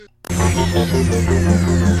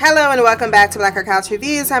Hello and welcome back to Black Girl Couch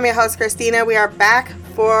Reviews. I'm your host, Christina. We are back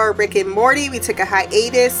for Rick and Morty. We took a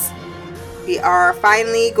hiatus. We are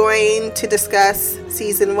finally going to discuss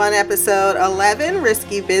Season 1, Episode 11,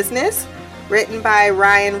 Risky Business, written by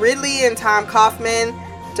Ryan Ridley and Tom Kaufman,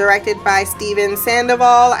 directed by Steven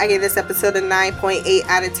Sandoval. I gave this episode a 9.8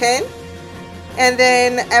 out of 10. And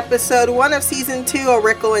then Episode 1 of Season 2, A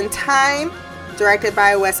Wrinkle in Time, directed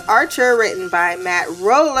by Wes Archer, written by Matt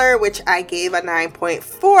Roller, which I gave a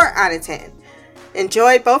 9.4 out of 10.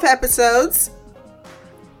 Enjoyed both episodes.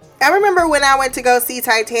 I remember when I went to go see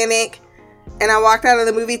Titanic and I walked out of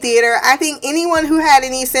the movie theater, I think anyone who had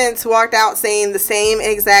any sense walked out saying the same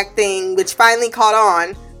exact thing, which finally caught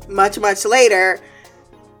on much, much later.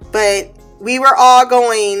 But we were all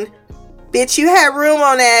going, bitch, you had room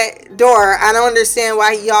on that door. I don't understand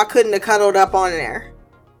why y'all couldn't have cuddled up on there.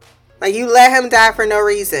 Like, you let him die for no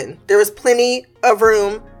reason. There was plenty of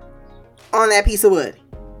room on that piece of wood.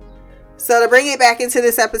 So to bring it back into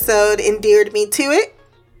this episode endeared me to it.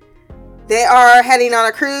 They are heading on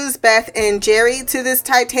a cruise, Beth and Jerry, to this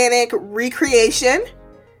Titanic recreation.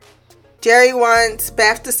 Jerry wants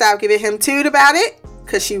Beth to stop giving him toot about it,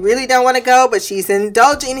 because she really don't want to go, but she's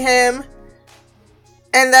indulging him.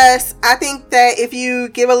 And thus, I think that if you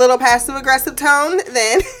give a little passive-aggressive tone,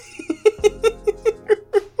 then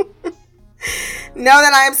know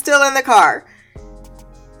that I am still in the car.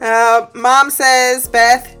 Mom says,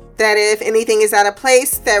 Beth, that if anything is out of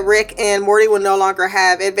place, that Rick and Morty will no longer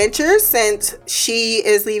have adventures since she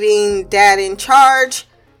is leaving Dad in charge.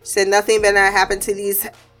 She said nothing better not happen to these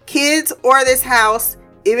kids or this house,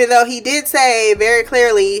 even though he did say very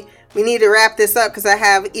clearly, we need to wrap this up because I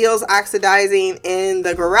have eels oxidizing in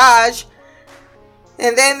the garage.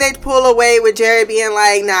 And then they pull away with Jerry being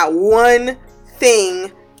like, not one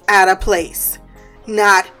thing out of place.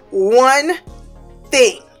 Not one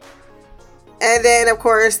thing. And then, of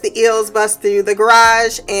course, the eels bust through the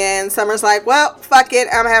garage, and Summer's like, well, fuck it,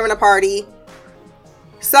 I'm having a party.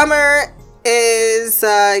 Summer is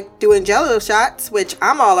doing Jell-O shots, which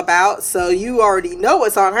I'm all about, so you already know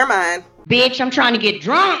what's on her mind. Bitch, I'm trying to get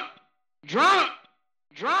drunk.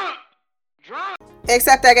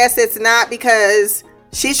 Except I guess it's not, because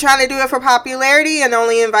she's trying to do it for popularity and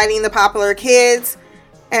only inviting the popular kids.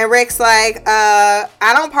 And Rick's like, I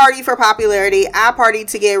don't party for popularity. I party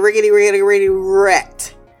to get riggedy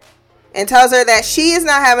wrecked. And tells her that she is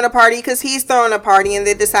not having a party because he's throwing a party. And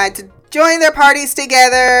they decide to join their parties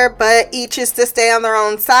together, but each is to stay on their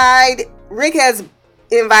own side. Rick has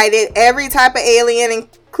invited every type of alien,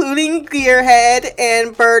 including Gearhead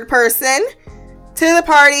and Bird Person, to the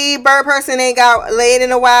party. Bird Person ain't got laid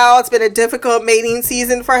in a while. It's been a difficult mating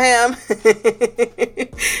season for him.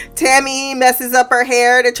 Tammy messes up her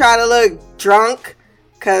hair to try to look drunk,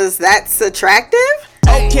 because that's attractive.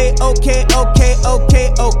 Okay.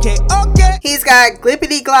 He's got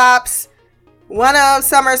Glippity Glops. One of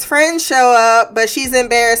Summer's friends show up, but she's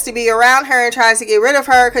embarrassed to be around her and tries to get rid of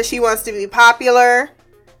her because she wants to be popular.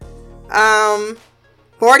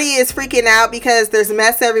 Morty is freaking out because there's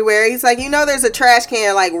mess everywhere. He's like, there's a trash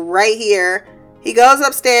can like right here. He goes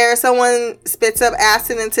upstairs. Someone spits up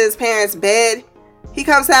acid into his parents' bed. He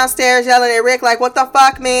comes downstairs yelling at Rick like, what the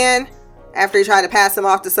fuck, man? After he tried to pass him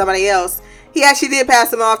off to somebody else. He actually did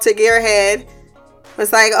pass him off to Gearhead.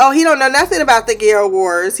 It's like, oh, he don't know nothing about the Gear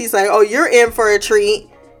Wars. He's like, oh, you're in for a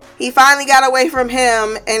treat. He finally got away from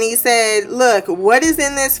him and he said, look, what is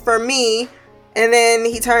in this for me? And then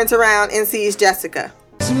he turns around and sees Jessica.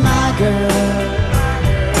 My girl,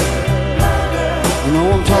 you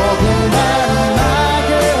know I'm talking about my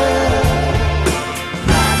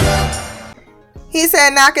girl. He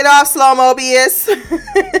said, knock it off, Slow Mobius.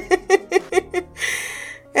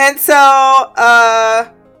 And so,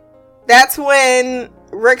 that's when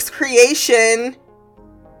Rick's creation,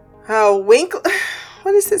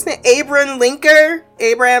 what is his name? Abraham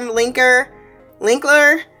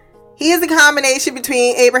Linkler. He is a combination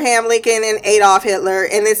between Abraham Lincoln and Adolf Hitler,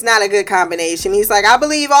 and it's not a good combination. He's like, I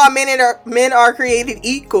believe all men are created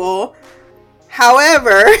equal.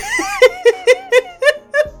 However,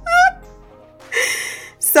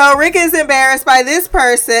 so Rick is embarrassed by this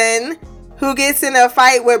person who gets in a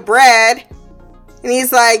fight with Brad. And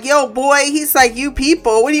he's like, yo, boy, he's like, you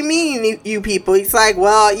people, what do you mean, you people? He's like,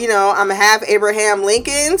 well, I'm half Abraham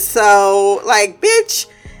Lincoln, so, like, bitch.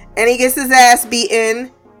 And he gets his ass beaten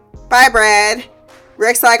by Brad.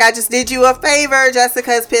 Rick's like, I just did you a favor.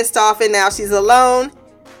 Jessica's pissed off and now she's alone.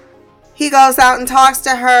 He goes out and talks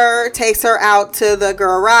to her, takes her out to the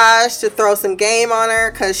garage to throw some game on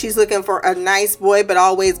her because she's looking for a nice boy, but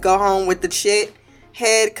always go home with the shit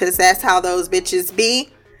head because that's how those bitches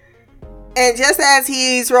be. And just as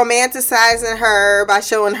he's romanticizing her by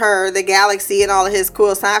showing her the galaxy and all of his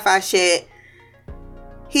cool sci-fi shit,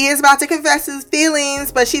 he is about to confess his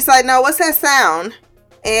feelings, but she's like, no, what's that sound?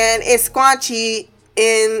 And it's Squanchy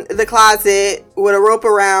in the closet with a rope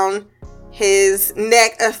around his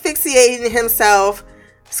neck, asphyxiating himself,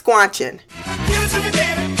 squanching.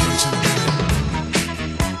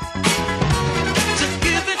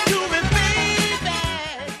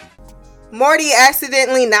 Morty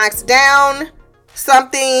accidentally knocks down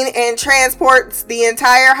something and transports the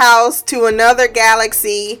entire house to another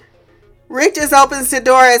galaxy. Rick just opens the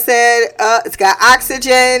door and said, it's got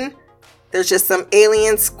oxygen. There's just some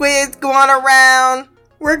alien squids going around.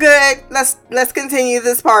 We're good. Let's continue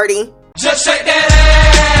this party. Just shake that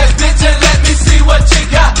ass, bitch, and let me see what you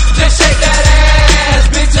got. Just shake that ass,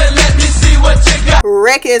 bitch, and let me see what you got.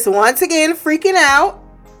 Rick is once again freaking out.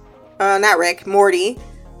 Not Rick, Morty.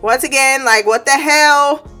 Once again, like, what the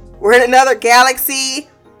hell? We're in another galaxy.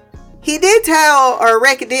 He did tell, or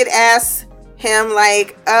Rick did ask him,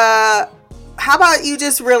 like, how about you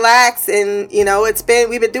just relax and, you know,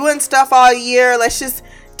 we've been doing stuff all year. Let's just,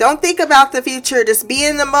 don't think about the future. Just be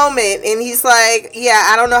in the moment. And he's like, yeah,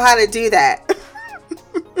 I don't know how to do that.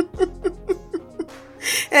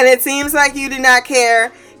 And it seems like you do not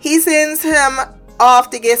care. He sends him off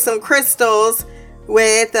to get some crystals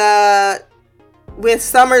with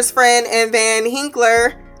Summer's friend and Van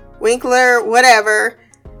Winkler, whatever.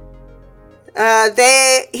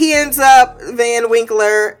 He ends up, Van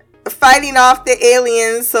Winkler, fighting off the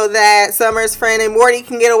aliens so that Summer's friend and Morty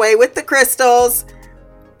can get away with the crystals.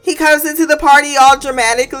 He comes into the party all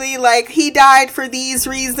dramatically, like he died for these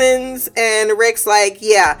reasons. And Rick's like,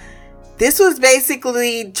 yeah, this was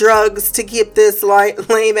basically drugs to keep this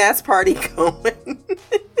lame ass party going.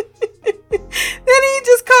 Then he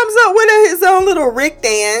just comes up with his own little Rick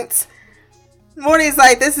dance. Morty's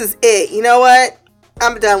like, this is it. You know what?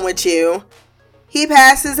 I'm done with you. He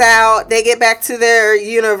passes out. They get back to their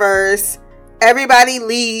universe. Everybody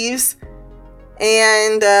leaves.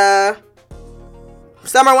 And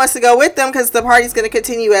Summer wants to go with them because the party's going to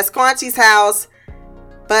continue at Squanchy's house.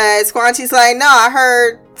 But Squanchy's like, no, I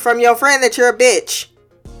heard from your friend that you're a bitch.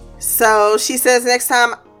 So she says next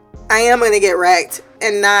time I am going to get wrecked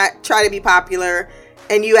and not try to be popular.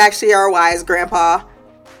 And you actually are wise, Grandpa.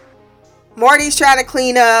 Morty's trying to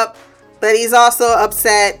clean up, but he's also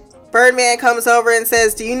upset. Birdman comes over and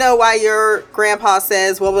says, do you know why your grandpa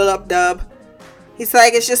says, wobble up dub? He's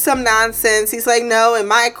like, it's just some nonsense. He's like, no, in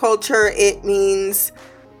my culture, it means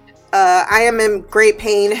I am in great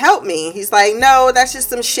pain. Help me. He's like, no, that's just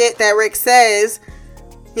some shit that Rick says.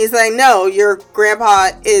 He's like, no, your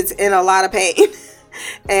grandpa is in a lot of pain.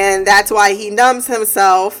 And that's why he numbs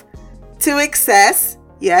himself to excess.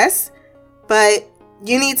 Yes. But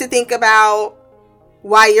you need to think about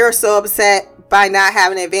why you're so upset by not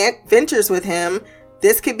having adventures with him.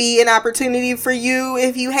 This could be an opportunity for you,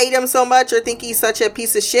 if you hate him so much or think he's such a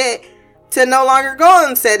piece of shit, to no longer go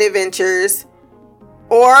on said adventures.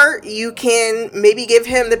 Or you can maybe give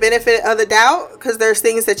him the benefit of the doubt because there's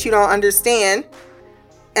things that you don't understand.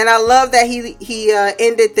 And I love that he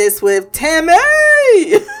ended this with Tammy.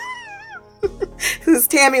 Because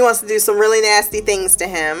Tammy wants to do some really nasty things to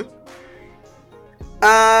him.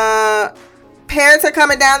 Parents are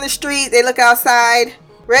coming down the street. They look outside.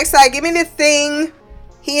 Rick's like, give me the thing.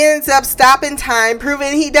 He ends up stopping time,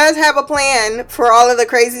 proving he does have a plan for all of the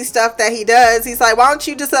crazy stuff that he does. He's like, why don't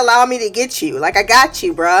you just allow me to get you? Like, I got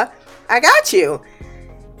you, bruh. I got you.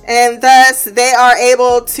 And thus, they are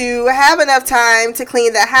able to have enough time to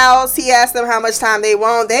clean the house. He asked them how much time they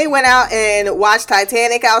want. They went out and watched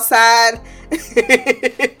Titanic outside,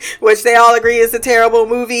 which they all agree is a terrible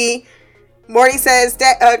movie. Morty says,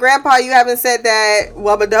 Grandpa, you haven't said that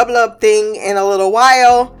wubba dubba thing in a little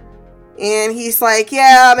while. And he's like,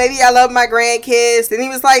 yeah, maybe I love my grandkids. And he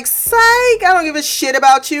was like, psych, I don't give a shit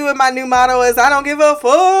about you. And my new motto is, I don't give a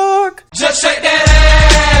fuck. Just shake that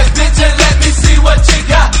ass, bitch, and let me see what you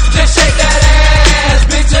got. Just shake that ass,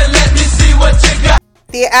 bitch, and let me see what you got.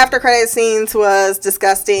 The after credit scenes was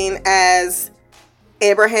disgusting as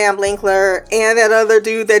Abraham Linkler and that other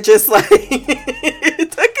dude that just like took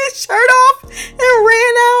his shirt off and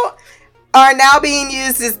ran out are now being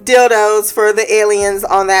used as dildos for the aliens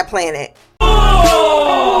on that planet.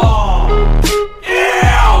 Oh!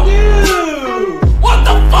 Ew! What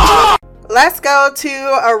the fuck? Let's go to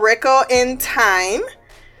A Wrinkle in Time,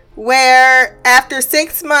 where after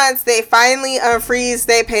 6 months they finally unfreeze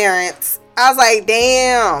their parents. I was like,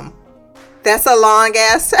 damn, that's a long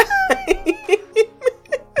ass time.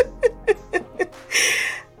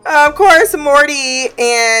 Of course, Morty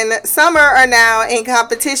and Summer are now in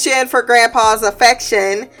competition for Grandpa's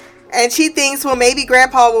affection And she thinks, well, maybe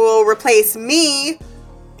Grandpa will replace me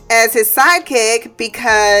as his sidekick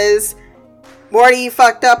because Morty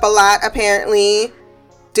fucked up a lot, apparently,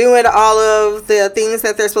 doing all of the things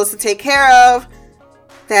that they're supposed to take care of.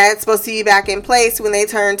 That's supposed to be back in place when they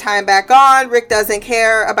turn time back on. Rick doesn't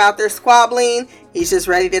care about their squabbling. He's just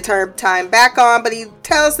ready to turn time back on. But he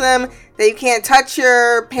tells them that you can't touch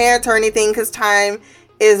your parents or anything because time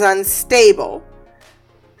is unstable.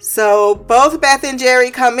 So both Beth and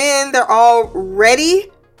Jerry come in. They're all ready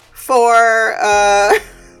for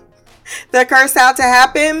the curse out to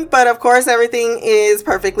happen. But of course, everything is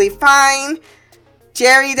perfectly fine.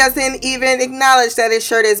 Jerry doesn't even acknowledge that his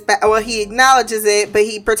shirt is bad. Well, he acknowledges it, but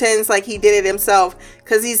he pretends like he did it himself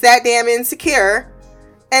because he's that damn insecure.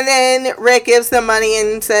 And then Rick gives them money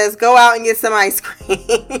and says, go out and get some ice cream.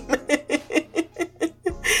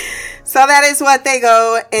 So that is what they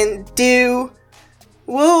go and do.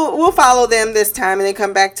 We'll follow them this time and then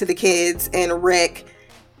come back to the kids and Rick.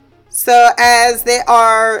 So as they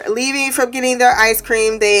are leaving from getting their ice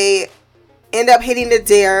cream, they end up hitting the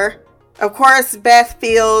deer. Of course, Beth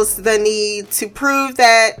feels the need to prove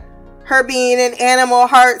that her being an animal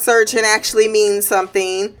heart surgeon actually means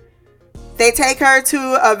something. They take her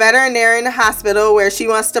to a veterinarian hospital where she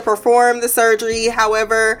wants to perform the surgery.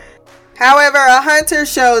 However, a hunter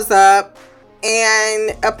shows up,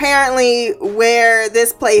 and apparently where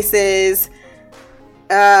this place is,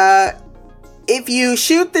 if you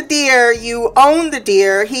shoot the deer, you own the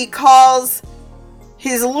deer. He calls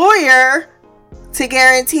his lawyer to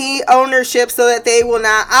guarantee ownership so that they will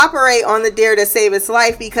not operate on the deer to save its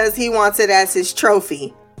life because he wants it as his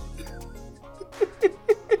trophy.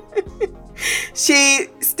 She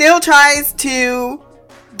still tries to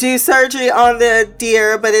do surgery on the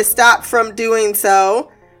deer, but is stopped from doing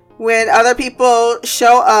so when other people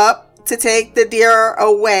show up to take the deer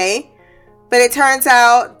away. But it turns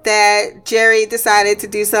out that Jerry decided to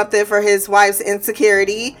do something for his wife's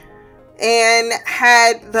insecurity and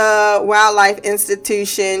had the Wildlife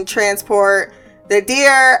Institution transport the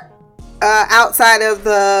deer outside of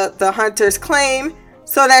the hunter's claim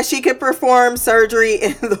so that she could perform surgery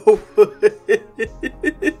in the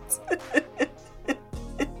woods.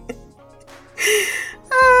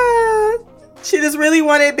 She just really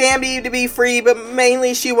wanted Bambi to be free, but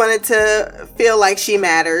mainly she wanted to feel like she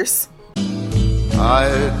matters. I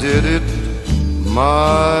did it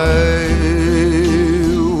my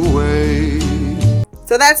way.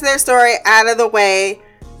 So that's their story out of the way.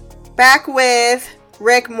 Back with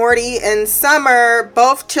Rick, Morty, and Summer,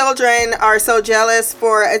 both children are so jealous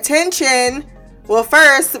for attention. Well,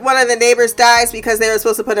 first, one of the neighbors dies because they were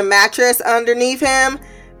supposed to put a mattress underneath him,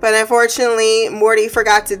 but unfortunately, Morty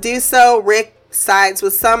forgot to do so. Rick sides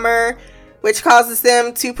with Summer, which causes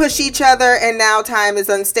them to push each other, and now time is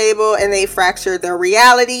unstable and they fracture their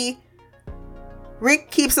reality. Rick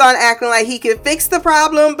keeps on acting like he can fix the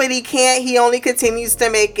problem, but he can't. He only continues to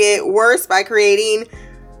make it worse by creating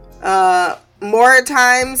more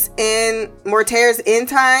tears in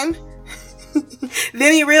time.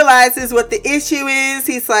 Then he realizes what the issue is.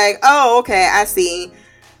 He's like, oh, okay, I see.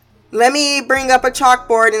 Let me bring up a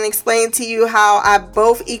chalkboard and explain to you how I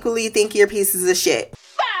both equally think you're pieces of shit.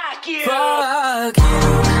 Fuck you! Fuck you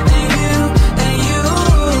and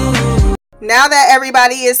you. Now that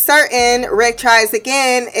everybody is certain, Rick tries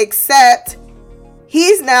again, except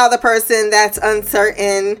he's now the person that's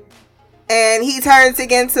uncertain, and he turns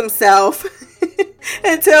against himself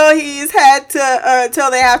until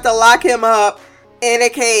they have to lock him up in a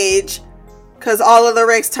cage because all of the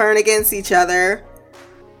Ricks turn against each other.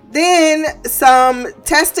 Then some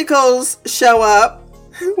testicles show up.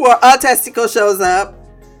 Well, a testicle shows up.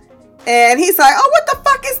 And he's like, oh, what the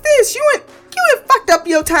fuck is this? You ain't fucked up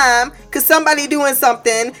your time because somebody doing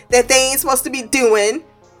something that they ain't supposed to be doing.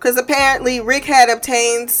 Because apparently Rick had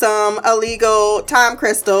obtained some illegal time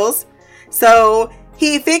crystals. So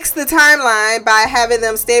he fixed the timeline by having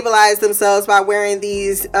them stabilize themselves by wearing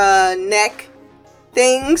these neck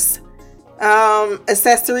things,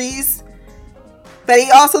 accessories. But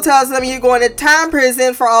he also tells them you're going to time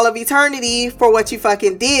prison for all of eternity for what you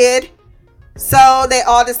fucking did. So they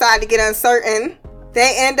all decide to get uncertain.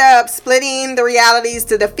 They end up splitting the realities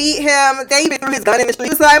to defeat him. They even threw his gun in the street.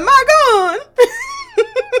 He was like, my gun!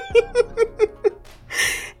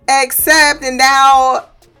 Except, and now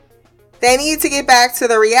they need to get back to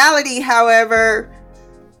the reality, however.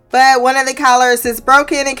 But one of the collars is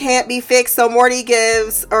broken and can't be fixed. So Rick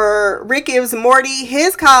gives Morty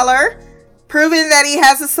his collar, proving that he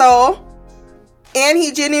has a soul. And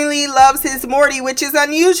he genuinely loves his Morty, which is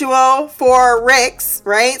unusual for Ricks,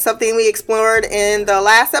 right? Something we explored in the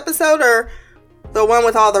last episode, or the one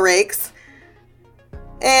with all the Ricks.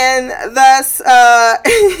 And thus,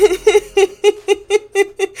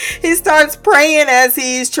 he starts praying as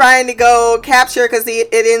he's trying to go capture, because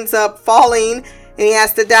it ends up falling and he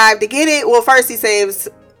has to dive to get it. Well, first he saves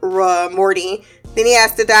Morty, then he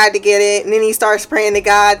has to dive to get it, and then he starts praying to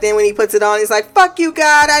God. Then when he puts it on, he's like, fuck you,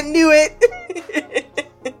 God, I knew it.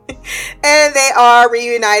 And they are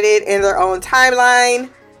reunited in their own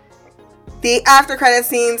timeline. The after credit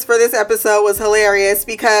scenes for this episode was hilarious,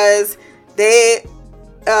 because the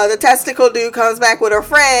testicle dude comes back with a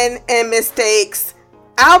friend and mistakes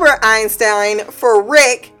Albert Einstein for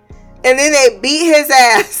Rick, and then they beat his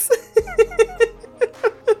ass.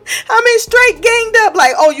 I mean, straight ganged up,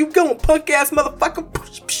 like, oh, you going punk ass motherfucker.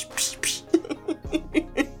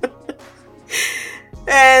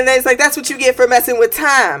 And it's like, that's what you get for messing with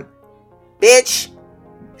time, bitch.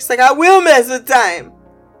 It's like, I will mess with time.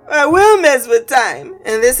 I will mess with time.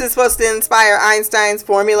 And this is supposed to inspire Einstein's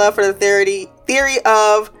formula for the theory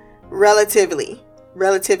of relativity.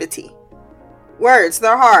 Words,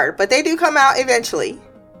 they're hard, but they do come out eventually.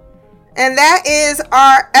 And that is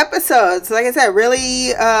our episodes. Like I said,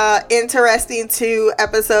 really interesting 2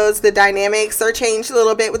 episodes. The dynamics are changed a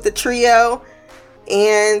little bit with the trio.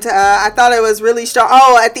 And I thought it was really strong.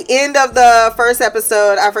 Oh, at the end of the first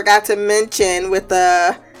episode, I forgot to mention with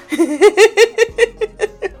the...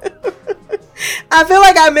 I feel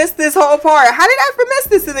like I missed this whole part. How did I miss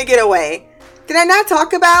this in The Getaway? Did I not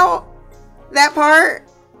talk about that part?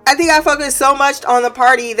 I think I focused so much on the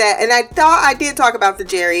party and I thought I did talk about the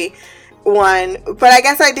Jerry one, but I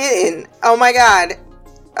guess I didn't. Oh my God.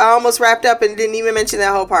 I almost wrapped up and didn't even mention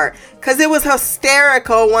that whole part, because it was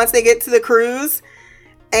hysterical once they get to the cruise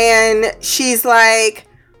and she's like,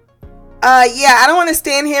 yeah, I don't want to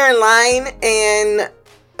stand here in line and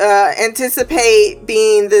anticipate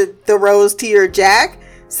being the rose to your Jack.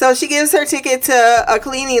 So she gives her ticket to a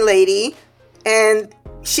cleaning lady, and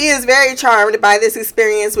she is very charmed by this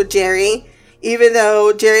experience with Jerry, even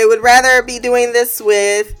though Jerry would rather be doing this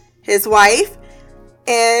with his wife.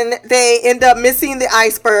 And they end up missing the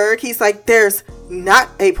iceberg. He's like, there's not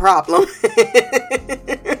a problem. I'm doing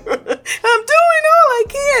all I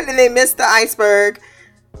can. And they miss the iceberg,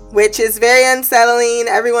 which is very unsettling.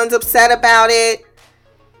 Everyone's upset about it.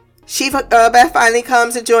 Beth finally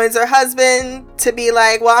comes and joins her husband to be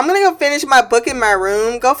like, well, I'm going to go finish my book in my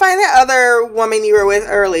room. Go find that other woman you were with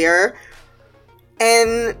earlier.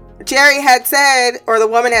 And Jerry had said, or the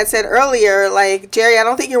woman had said earlier, like, Jerry, I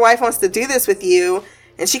don't think your wife wants to do this with you.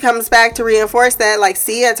 And she comes back to reinforce that, like,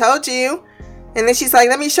 see, I told you. And then she's like,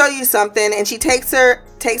 let me show you something. And she takes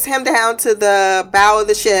him down to the bow of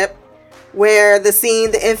the ship, where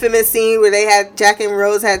the infamous scene where Jack and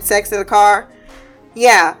Rose had sex in the car.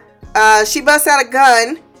 Yeah. She busts out a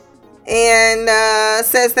gun and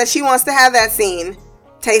says that she wants to have that scene.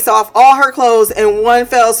 Takes off all her clothes in one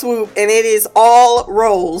fell swoop, and it is all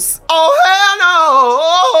Rose. Oh, hell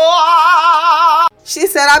no! She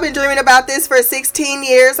said, I've been dreaming about this for 16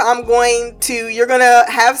 years. You're gonna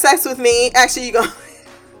have sex with me. Actually,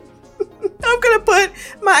 I'm gonna put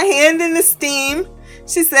my hand in the steam.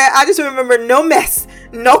 She said, I just remember no mess,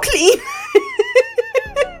 no clean.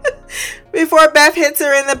 Before Beth hits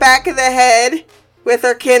her in the back of the head with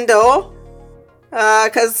her Kindle.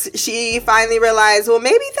 Because she finally realized, well,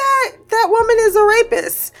 maybe that woman is a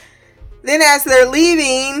rapist. Then as they're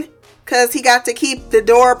leaving, because he got to keep the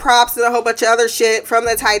door props and a whole bunch of other shit from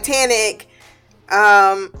the Titanic,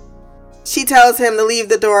 she tells him to leave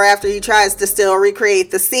the door after he tries to still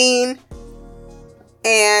recreate the scene.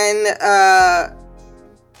 And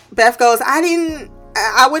Beth goes,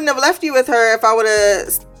 I wouldn't have left you with her if I would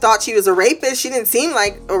have thought she was a rapist. She didn't seem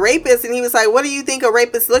like a rapist. And he was like, what do you think a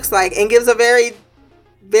rapist looks like? And gives a very,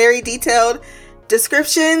 very detailed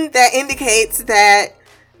description that indicates that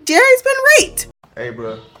Jerry's been raped. Hey,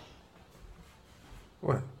 bro.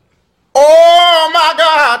 What? Oh, my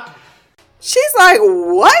God! She's like,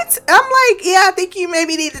 what? I'm like, yeah, I think you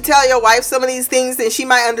maybe need to tell your wife some of these things, and she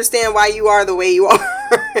might understand why you are the way you are.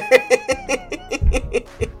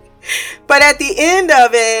 But at the end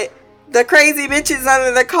of it, the crazy bitch is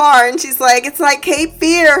under the car, and she's like, it's like Cape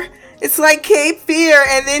Fear. It's like Cape Fear.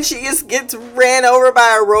 And then she just gets ran over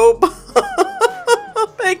by a robot.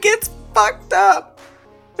 It gets fucked up.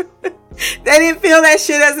 They didn't feel that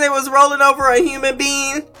shit as it was rolling over a human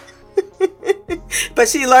being. But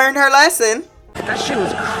she learned her lesson. That shit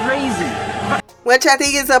was crazy. Which I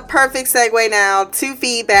think is a perfect segue now to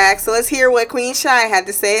feedback. So let's hear what Queen Shy had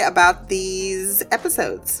to say about these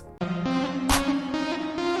episodes.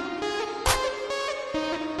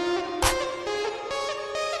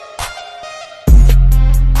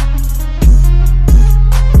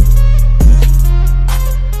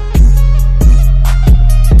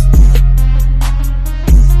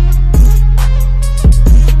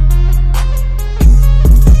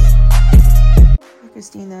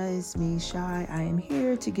 it's me, Shy. I am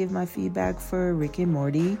here to give my feedback for Rick and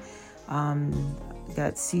Morty. Got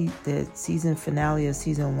the season finale of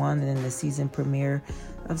season 1 and then the season premiere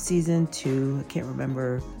of season 2. I can't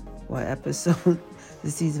remember what episode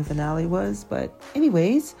the season finale was, but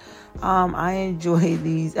anyways, I enjoyed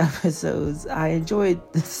these episodes. I enjoyed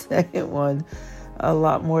the second one a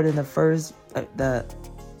lot more than the first, the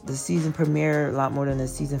season premiere a lot more than the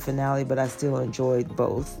season finale, but I still enjoyed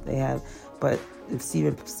both. But the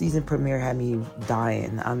season premiere had me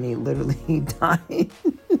dying. I mean, literally dying.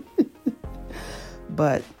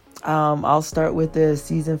 But I'll start with the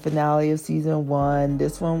season finale of season 1.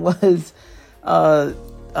 This one was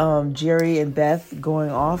Jerry and Beth going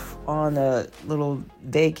off on a little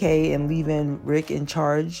vacay and leaving Rick in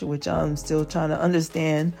charge, which I'm still trying to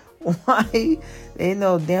understand why. They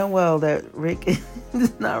know damn well that Rick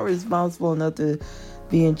is not responsible enough to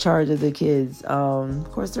be in charge of the kids.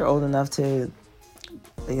 Of course, they're old enough to,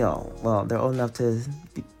 they're old enough to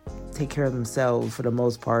take care of themselves for the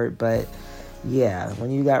most part, but yeah,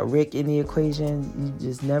 when you got Rick in the equation, you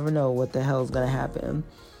just never know what the hell is going to happen.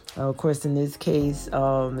 Of course, in this case,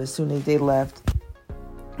 as soon as they left,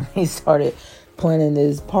 they started planning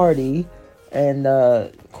this party. And,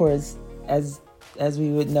 of course, as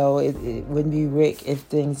we would know, it wouldn't be Rick if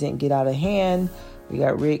things didn't get out of hand. We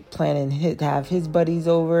got Rick planning to have his buddies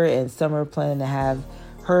over and Summer planning to have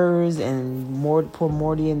hers, and poor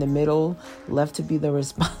Morty in the middle, left to be the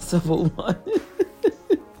responsible one.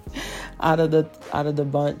 out of the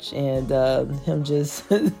bunch, and him just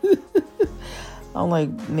I'm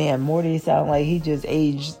like, man, Morty sounded like he just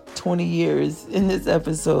aged 20 years in this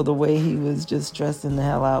episode, the way he was just stressing the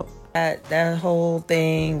hell out. That whole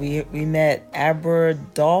thing, we met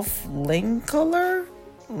Abradolf Linkler,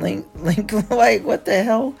 like what the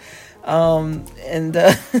hell, and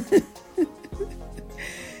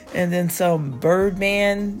and then some bird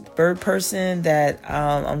person that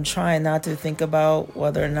I'm trying not to think about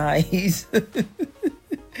whether or not he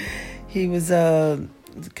was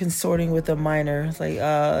consorting with a minor. It's like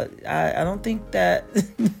I don't think that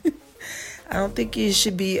I don't think you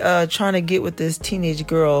should be trying to get with this teenage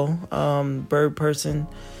girl, bird person.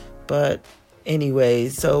 But anyway,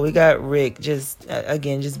 so we got Rick just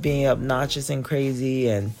being obnoxious and crazy,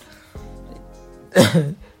 and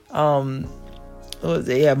what was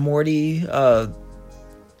it? Yeah, Morty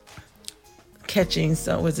catching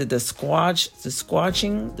some, was it the squashler,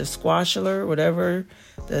 whatever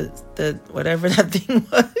whatever that thing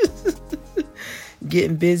was.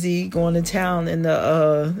 Getting busy, going to town in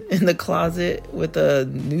the closet with a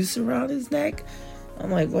noose around his neck.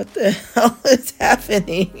 I'm like, what the hell is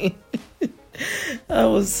happening? That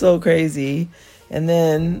was so crazy. And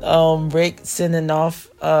then Rick sending off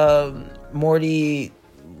Morty,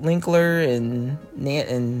 Linkler, and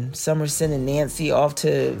Summer sending Nancy off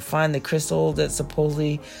to find the crystal that's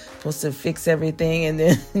supposedly supposed to fix everything, and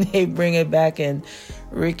then they bring it back and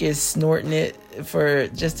Rick is snorting it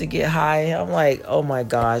just to get high. I'm like, oh my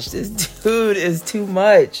gosh, this dude is too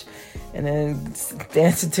much. And then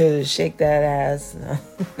dancing to Shake That Ass.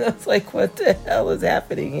 I was like, what the hell is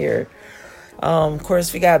happening here? Of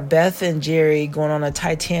course, we got Beth and Jerry going on a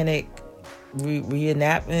Titanic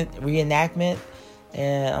reenactment.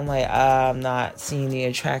 And I'm like, I'm not seeing the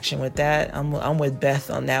attraction with that. I'm with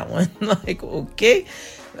Beth on that one. Like, okay.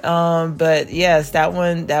 But yes, that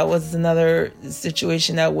was another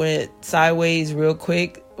situation that went sideways real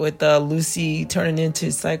quick with Lucy turning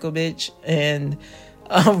into Psycho Bitch, and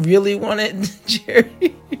really wanted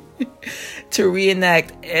Jerry to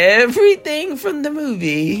reenact everything from the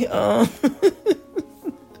movie.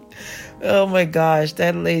 Oh my gosh,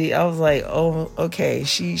 that lady, I was like, oh, okay,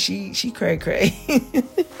 she cray.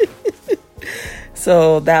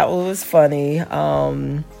 So that was funny.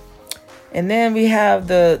 And then we have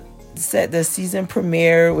the season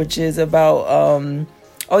premiere, which is about,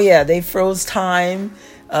 they froze time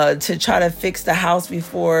to try to fix the house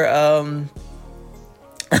before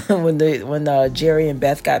when Jerry and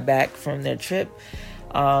Beth got back from their trip.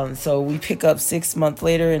 So we pick up 6 months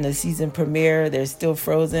later in the season premiere. They're still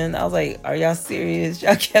frozen. I was like, are y'all serious?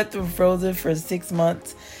 Y'all kept them frozen for 6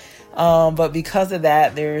 months. But because of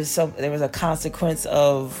that, there was a consequence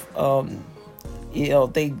of,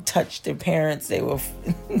 they touched their parents. They were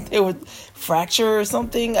fractured or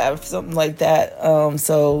something like that.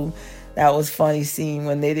 So that was funny seeing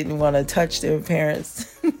when they didn't want to touch their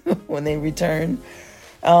parents when they returned.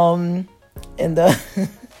 And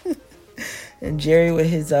Jerry with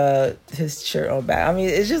his shirt on back. I mean,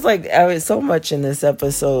 it's just like, so much in this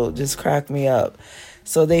episode just cracked me up.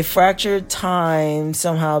 So they fractured time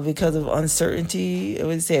somehow because of uncertainty. I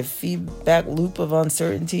would say a feedback loop of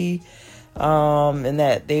uncertainty. and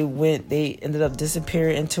that they ended up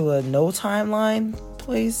disappearing into a no timeline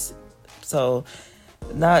place. So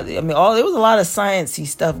there was a lot of sciencey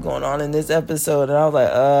stuff going on in this episode, and I was like,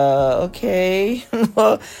 okay,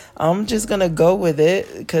 well, I'm just gonna go with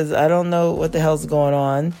it because I don't know what the hell's going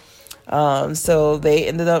on. So they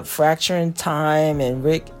ended up fracturing time, and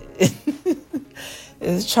Rick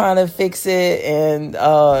is trying to fix it, and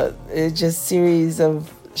it just series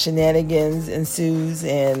of shenanigans ensues,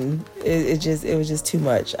 and it was just too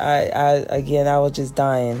much. I was just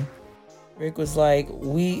dying. Rick was like,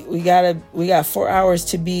 we got 4 hours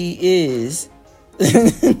to be is.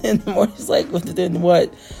 And Morty's like, well, then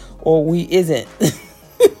what? Or we isn't.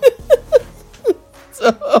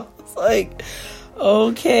 So it's like,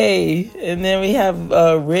 okay. And then we have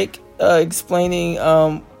Rick explaining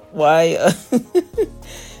why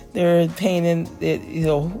they're pain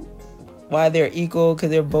why they're equal, because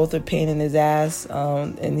they're both a pain in his ass,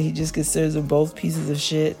 and he just considers them both pieces of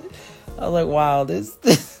shit. I was like, wow, this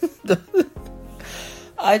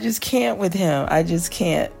I just can't with him. I just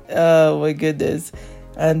can't. Oh my goodness.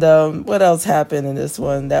 And what else happened in this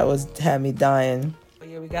one that had me dying?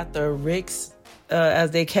 Yeah, we got the Ricks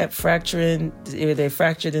as they kept fracturing. They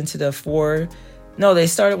fractured into the 4. No, they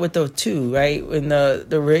started with the 2, right? When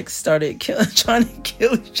the Ricks started trying to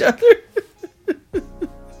kill each other.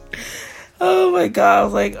 Oh my god! I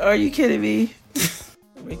was like, "Are you kidding me?"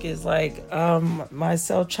 Rick is like, "My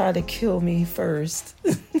cell tried to kill me first."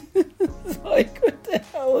 Like, what the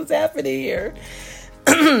hell is happening here?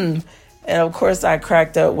 And of course, I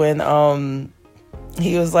cracked up when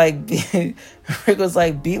he was like, Rick was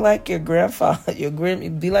like, "Be like your grandpa,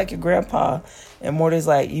 be like your grandpa," and Morty's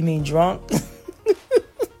like, "You mean drunk?"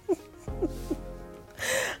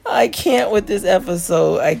 I can't with this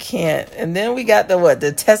episode. I can't. And then we got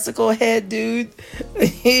the testicle head dude.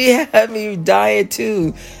 He had me dying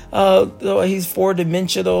too. He's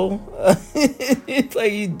 4-dimensional. It's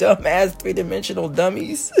like, you dumbass 3-dimensional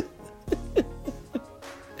dummies.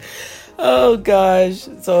 Oh gosh.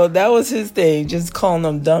 So that was his thing, just calling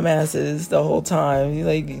them dumbasses the whole time. He's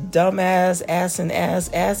like, dumbass, ass and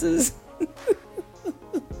asses.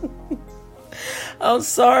 I'm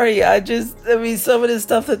sorry. Some of the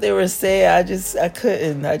stuff that they were saying, I just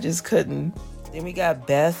couldn't. Then we got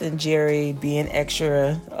Beth and Jerry being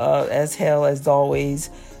extra as hell as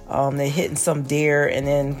always. They hitting some deer, and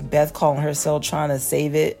then Beth calling herself trying to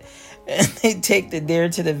save it. And they take the deer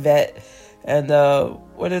to the vet. And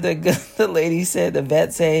what did the lady said? The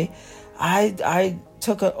vet say, I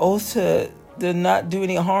took an oath to not do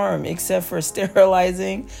any harm except for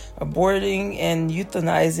sterilizing, aborting, and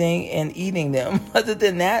euthanizing and eating them. Other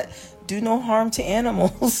than that, do no harm to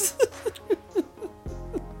animals.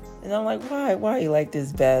 And I'm like, why you like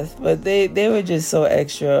this, Beth? But they were just so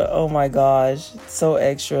extra. Oh my gosh, so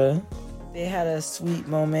extra. They had a sweet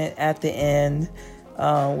moment at the end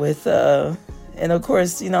with and of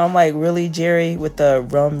course, I'm like, really, Jerry, with the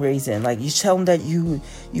rum raisin? Like, you tell them that you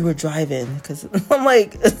were driving, because I'm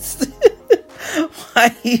like,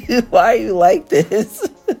 why you like this?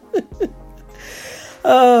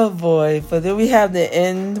 Oh boy. But then we have the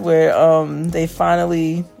end where they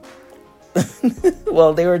finally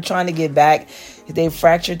well, they were trying to get back. They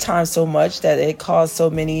fractured time so much that it caused so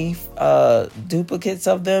many duplicates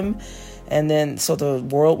of them, and then so the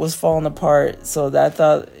world was falling apart. So I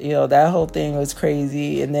thought, that whole thing was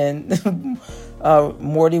crazy. And then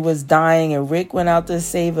Morty was dying and Rick went out to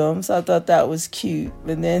save him, so I thought that was cute.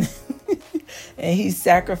 And then and he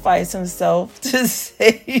sacrificed himself to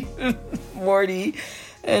save Morty,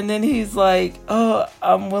 and then he's like, "Oh,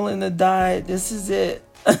 I'm willing to die. This is it."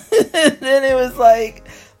 And then it was like,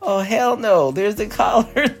 "Oh hell no, there's the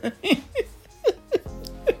collar."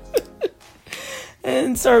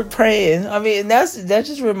 And start praying. That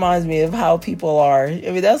just reminds me of how people are.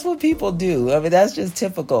 That's what people do. That's just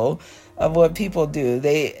typical of what people do.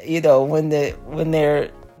 They, when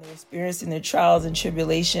they're experiencing their trials and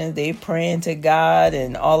tribulations, they praying to God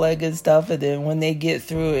and all that good stuff, and then when they get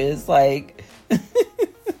through, it's like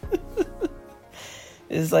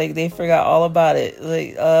it's like they forgot all about it.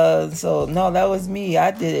 Like, so no, that was me.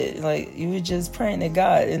 I did it. Like, you were just praying to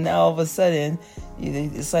God, and now all of a sudden,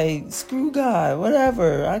 it's like, screw God,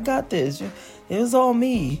 whatever. I got this. It was all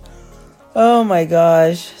me. Oh my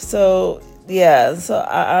gosh. So yeah. So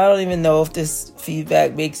I don't even know if this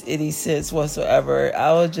feedback makes any sense whatsoever.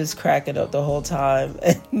 I was just cracking up the whole time,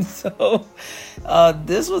 and so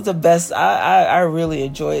this was the best. I really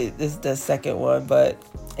enjoyed the second one, but.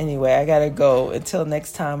 Anyway, I gotta go. Until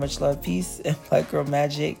next time, much love, peace, and Black Girl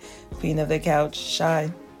Magic, Queen of the Couch,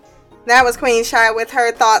 shine. That was Queen Shy with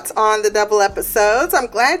her thoughts on the double episodes. I'm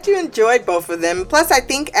glad you enjoyed both of them. Plus, I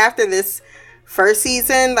think after this first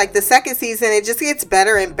season, like the second season, it just gets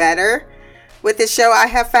better and better with this show, I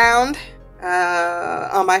have found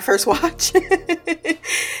on my first watch.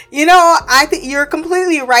 You know, I think you're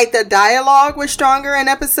completely right. The dialogue was stronger in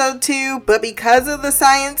episode 2, but because of the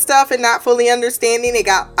science stuff and not fully understanding, I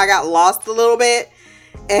got lost a little bit.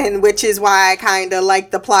 And which is why I kind of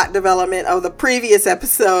like the plot development of the previous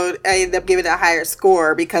episode. I ended up giving it a higher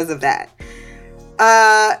score because of that.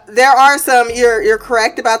 There are some, you're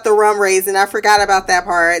correct about the rum raisin. I forgot about that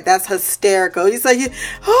part. That's hysterical. He's like,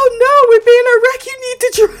 oh no, we're being a wreck. You need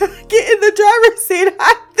to get in the driver's seat.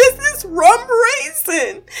 This is rum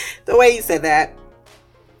raisin. The way he said that.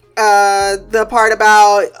 The part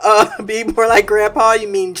about be more like grandpa, you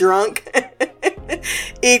mean drunk.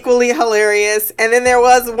 Equally hilarious. And then there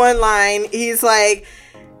was one line, he's like,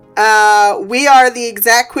 we are the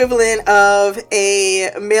exact equivalent of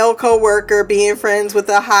a male coworker being friends with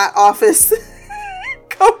a hot office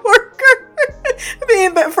coworker.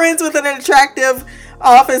 Being friends with an attractive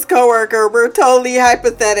office coworker. We're totally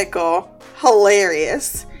hypothetical.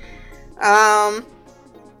 Hilarious.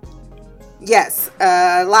 Yes,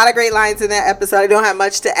 a lot of great lines in that episode. I don't have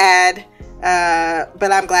much to add,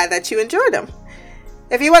 but I'm glad that you enjoyed them.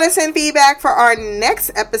 If you want to send feedback for our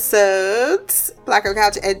next episodes,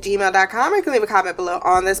 blackgirlcouch@gmail.com, or you can leave a comment below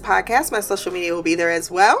on this podcast. My social media will be there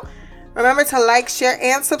as well. Remember to like, share,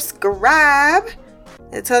 and subscribe.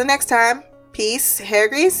 Until the next time, peace, hair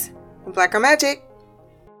grease, and black girl magic.